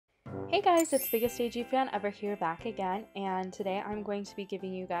Hey guys, it's BiggestAGFanEVer here back again, and today I'm going to be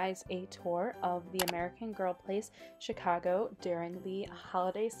giving you guys a tour of the American Girl Place Chicago during the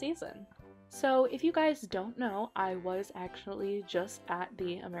holiday season. So if you guys don't know, I was actually just at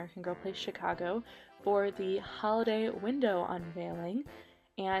the American Girl Place Chicago for the Holiday Window Unveiling,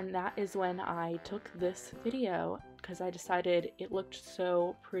 and that is when I took this video because I decided it looked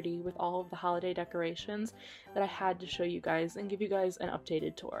so pretty with all of the holiday decorations that I had to show you guys and give you guys an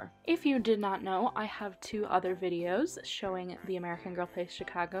updated tour. If you did not know, I have two other videos showing the American Girl Place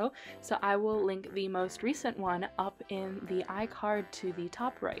Chicago, so I will link the most recent one up in the iCard to the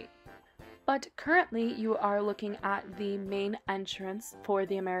top right. But currently you are looking at the main entrance for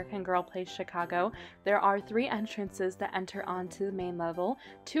the American Girl Place Chicago. There are 3 entrances that enter onto the main level,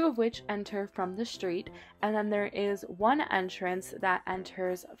 2 of which enter from the street, and then there is 1 entrance that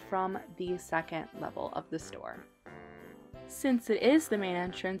enters from the second level of the store. Since it is the main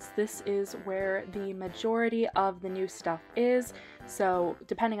entrance, this is where the majority of the new stuff is, so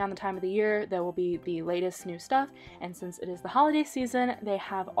depending on the time of the year, there will be the latest new stuff, and since it is the holiday season, they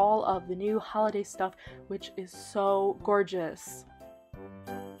have all of the new holiday stuff, which is so gorgeous.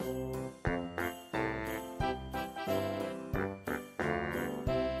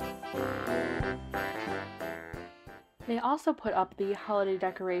 They also put up the holiday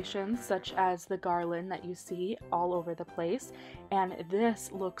decorations, such as the garland that you see all over the place, and this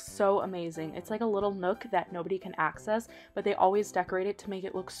looks so amazing. It's like a little nook that nobody can access, but they always decorate it to make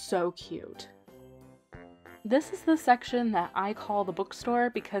it look so cute. This is the section that I call the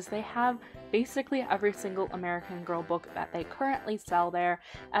bookstore because they have basically every single American Girl book that they currently sell there,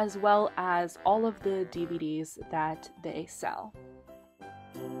 as well as all of the DVDs that they sell.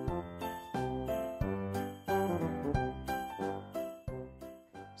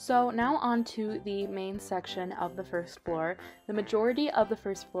 So now on to the main section of the first floor. The majority of the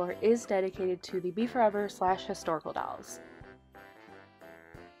first floor is dedicated to the Be Forever / historical dolls.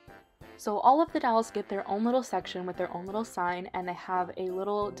 So all of the dolls get their own little section with their own little sign, and they have a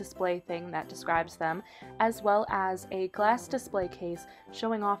little display thing that describes them, as well as a glass display case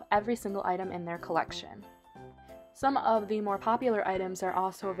showing off every single item in their collection. Some of the more popular items are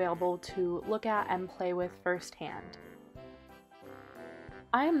also available to look at and play with firsthand.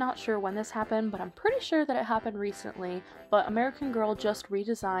 I am not sure when this happened, but I'm pretty sure that it happened recently, but American Girl just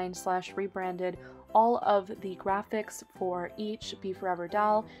redesigned / rebranded all of the graphics for each Be Forever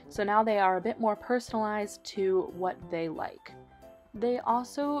doll, so now they are a bit more personalized to what they like. They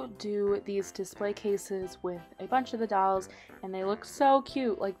also do these display cases with a bunch of the dolls, and they look so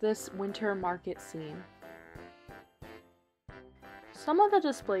cute, like this winter market scene. Some of the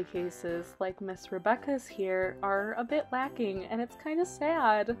display cases, like Miss Rebecca's here, are a bit lacking, and it's kind of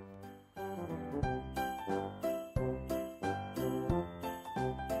sad.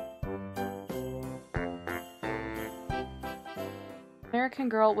 American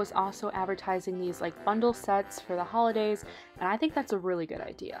Girl was also advertising these like bundle sets for the holidays, and I think that's a really good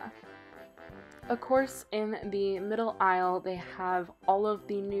idea. Of course, in the middle aisle, they have all of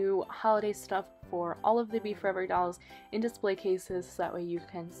the new holiday stuff for all of the Be Forever dolls in display cases so that way you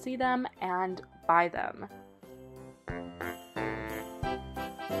can see them and buy them.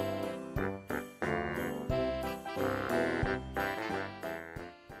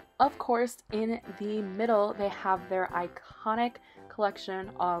 Of course, in the middle, they have their iconic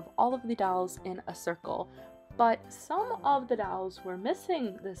collection of all of the dolls in a circle, but some of the dolls were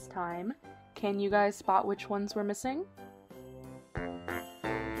missing this time. Can you guys spot which ones were missing?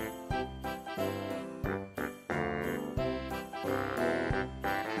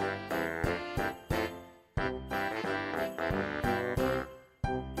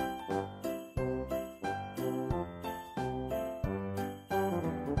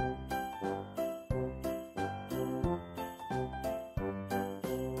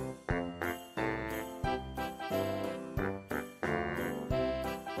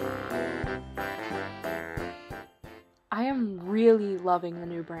 I am really loving the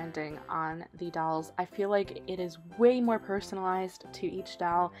new branding on the dolls. I feel like it is way more personalized to each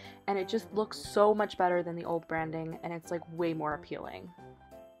doll, and it just looks so much better than the old branding, and it's like way more appealing.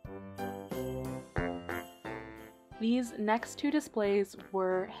 These next 2 displays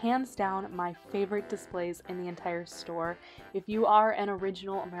were hands down my favorite displays in the entire store. If you are an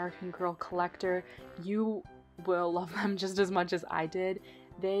original American Girl collector, you will love them just as much as I did.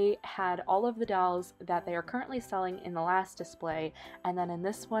 They had all of the dolls that they are currently selling in the last display, and then in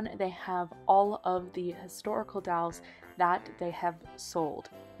this one they have all of the historical dolls that they have sold,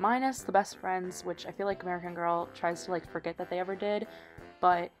 minus the best friends, which I feel like American Girl tries to like forget that they ever did,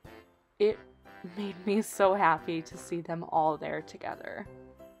 but it made me so happy to see them all there together.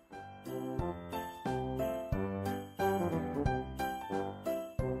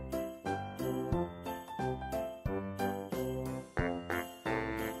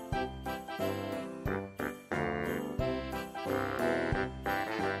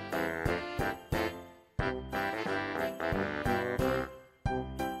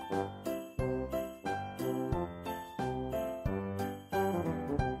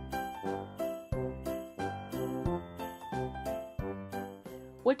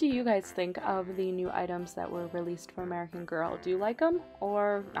 What do you guys think of the new items that were released for American Girl? Do you like them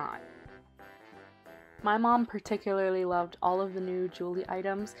or not? My mom particularly loved all of the new Julie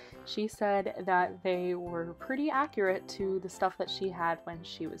items. She said that they were pretty accurate to the stuff that she had when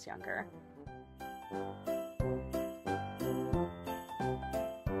she was younger.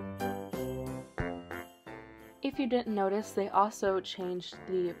 If you didn't notice, they also changed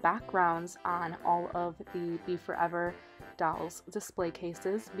the backgrounds on all of the BiggestAGFanEVer dolls display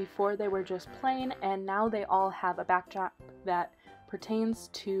cases. Before they were just plain, and now they all have a backdrop that pertains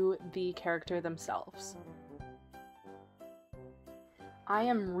to the character themselves. I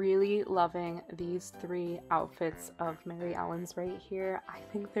am really loving these 3 outfits of Mary Ellen's right here. I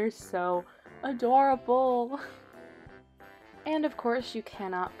think they're so adorable. And of course you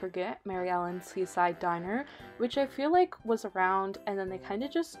cannot forget Mary Ellen's Seaside Diner, which I feel like was around and then they kind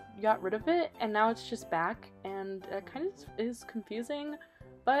of just got rid of it and now it's just back, and it kind of is confusing,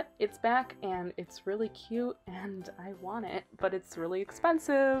 but it's back and it's really cute and I want it, but it's really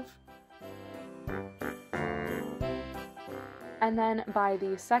expensive. And then by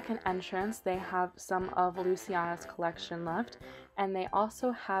the second entrance they have some of Luciana's collection left, and they also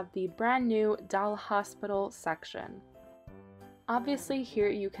have the brand new Doll Hospital section. Obviously here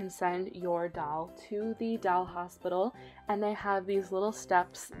you can send your doll to the doll hospital, and they have these little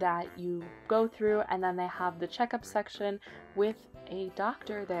steps that you go through, and then they have the checkup section with a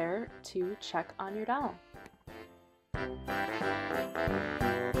doctor there to check on your doll.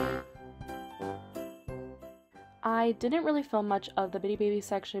 I didn't really film much of the Bitty Baby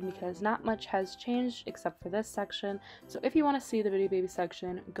section because not much has changed except for this section, so if you want to see the Bitty Baby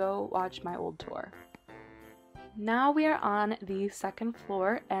section, go watch my old tour. Now we are on the second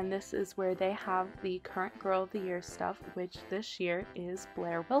floor, and this is where they have the current Girl of the Year stuff, which this year is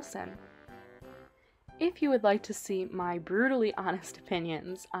Blair Wilson. If you would like to see my brutally honest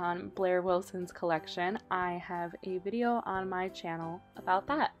opinions on Blair Wilson's collection, I have a video on my channel about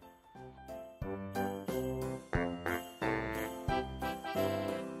that.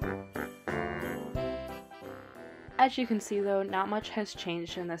 As you can see though, not much has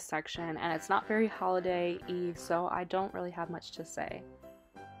changed in this section, and it's not very holiday-y, so I don't really have much to say.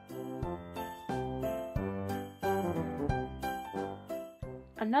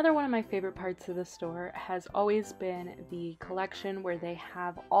 Another one of my favorite parts of the store has always been the collection where they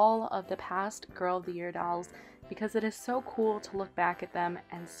have all of the past Girl of the Year dolls, because it is so cool to look back at them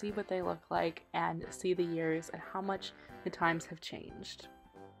and see what they look like and see the years and how much the times have changed.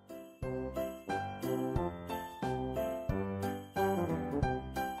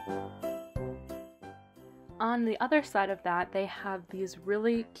 On the other side of that, they have these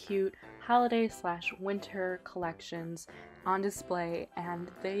really cute holiday/winter collections on display,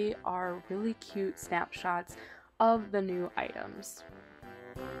 and they are really cute snapshots of the new items.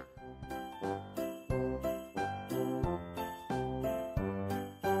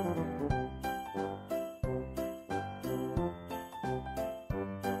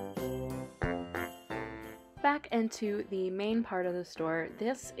 Back into the main part of the store,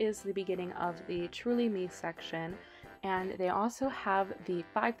 this is the beginning of the Truly Me section, and they also have the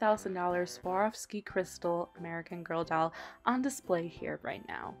 $5,000 Swarovski Crystal American Girl doll on display here right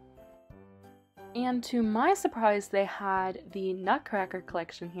now. And to my surprise, they had the Nutcracker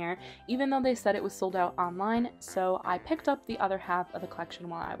collection here, even though they said it was sold out online, so I picked up the other half of the collection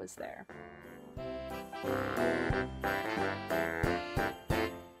while I was there.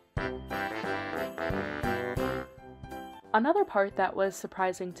 Another part that was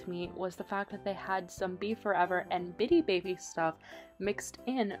surprising to me was the fact that they had some BiggestAGFanEVer and Bitty Baby stuff mixed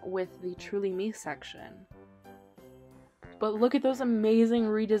in with the Truly Me section. But look at those amazing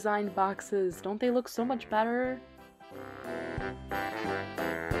redesigned boxes, don't they look so much better?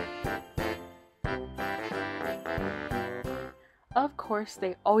 Of course,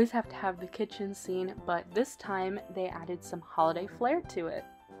 they always have to have the kitchen scene, but this time they added some holiday flair to it.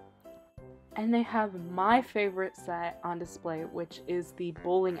 And they have my favorite set on display, which is the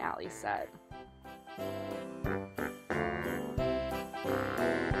bowling alley set.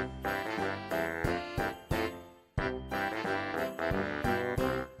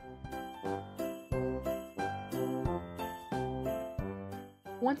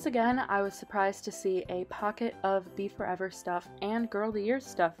 Once again, I was surprised to see a pocket of BiggestAGFanEVer stuff and Girl of the Year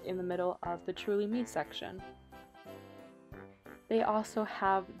stuff in the middle of the Truly Me section. They also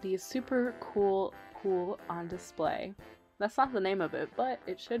have the super cool pool on display. That's not the name of it, but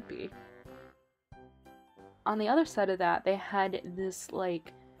it should be. On the other side of that, they had this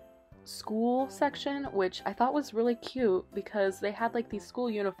like school section, which I thought was really cute because they had like these school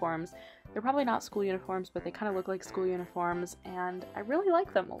uniforms They're probably not school uniforms, but they kind of look like school uniforms, and I really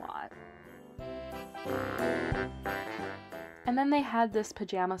like them a lot. And then they had this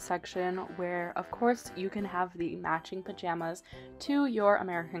pajama section where, of course, you can have the matching pajamas to your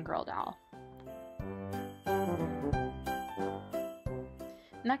American Girl doll.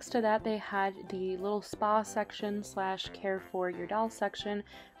 Next to that, they had the little spa section / care for your doll section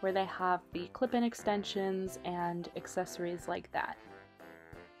where they have the clip-in extensions and accessories like that.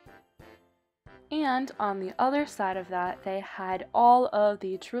 And on the other side of that, they had all of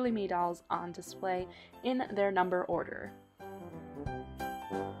the Truly Me dolls on display in their number order.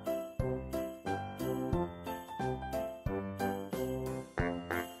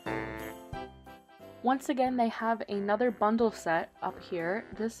 Once again, they have another bundle set up here.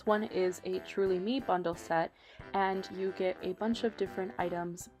 This one is a Truly Me bundle set, and you get a bunch of different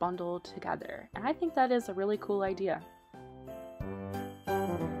items bundled together. And I think that is a really cool idea.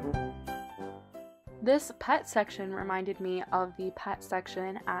 This pet section reminded me of the pet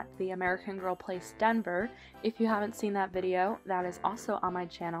section at the American Girl Place Denver. If you haven't seen that video, that is also on my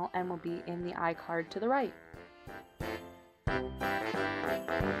channel and will be in the iCard to the right.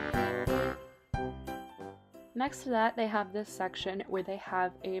 Next to that, they have this section where they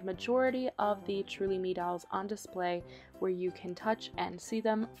have a majority of the Truly Me dolls on display where you can touch and see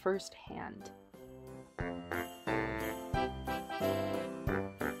them firsthand.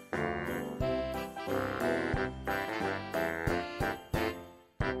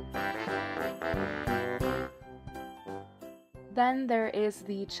 Then there is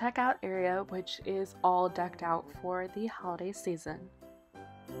the checkout area, which is all decked out for the holiday season.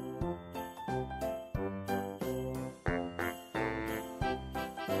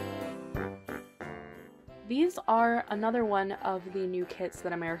 These are another one of the new kits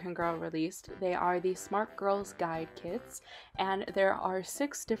that American Girl released. They are the Smart Girls Guide kits, and there are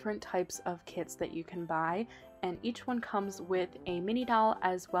 6 different types of kits that you can buy, and each one comes with a mini doll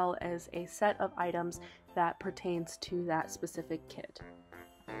as well as a set of items that pertains to that specific kit.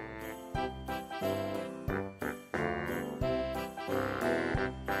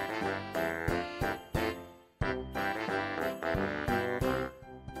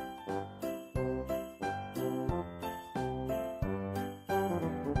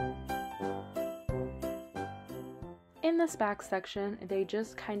 In this back section, they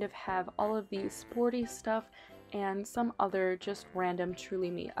just kind of have all of the sporty stuff and some other just random Truly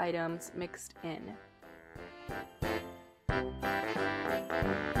Me items mixed in.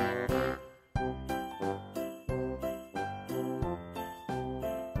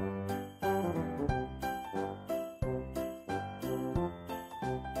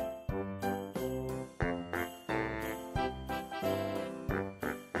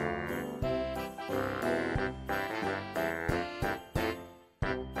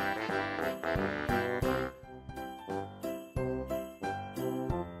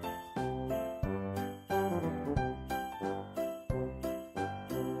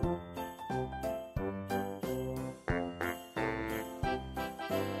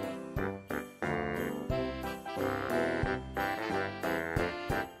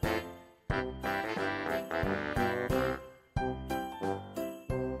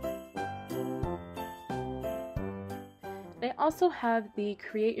 They also have the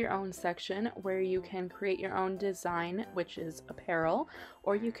create your own section where you can create your own design, which is apparel,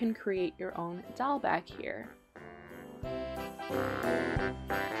 or you can create your own doll back here.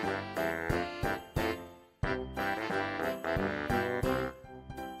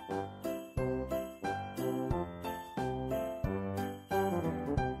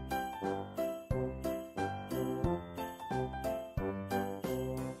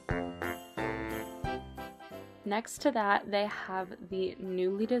 Next to that, they have the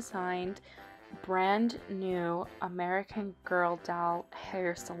newly designed, brand new American Girl doll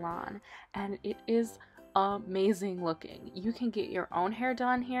hair salon, and it is amazing looking. You can get your own hair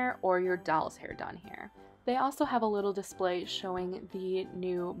done here or your doll's hair done here. They also have a little display showing the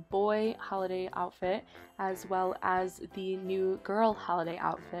new boy holiday outfit as well as the new girl holiday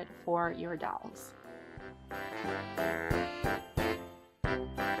outfit for your dolls.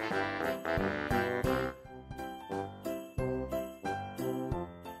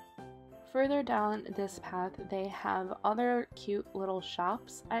 Further down this path, they have other cute little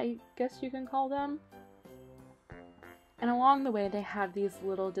shops, I guess you can call them. And along the way, they have these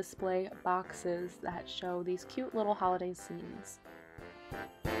little display boxes that show these cute little holiday scenes.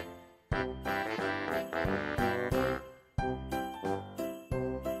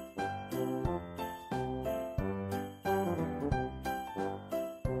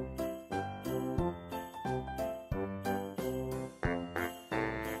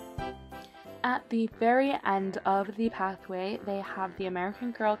 At the very end of the pathway, they have the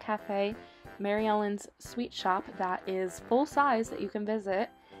American Girl Cafe, Mary Ellen's Sweet Shop that is full size that you can visit,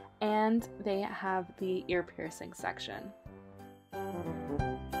 and they have the ear piercing section.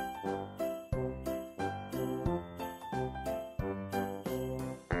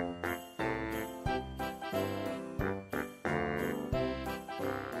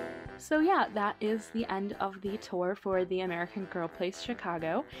 So yeah, that is the end of the tour for the American Girl Place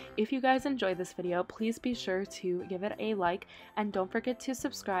Chicago. If you guys enjoyed this video, please be sure to give it a like, and don't forget to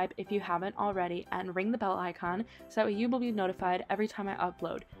subscribe if you haven't already, and ring the bell icon so that you will be notified every time I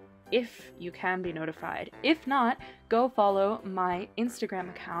upload. If you can be notified. If not, go follow my Instagram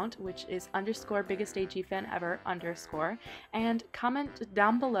account, which is _BiggestAGFanEVer_, and comment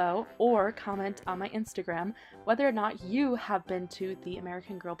down below or comment on my Instagram whether or not you have been to the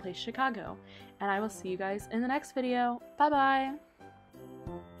American Girl Place Chicago. And I will see you guys in the next video. Bye bye!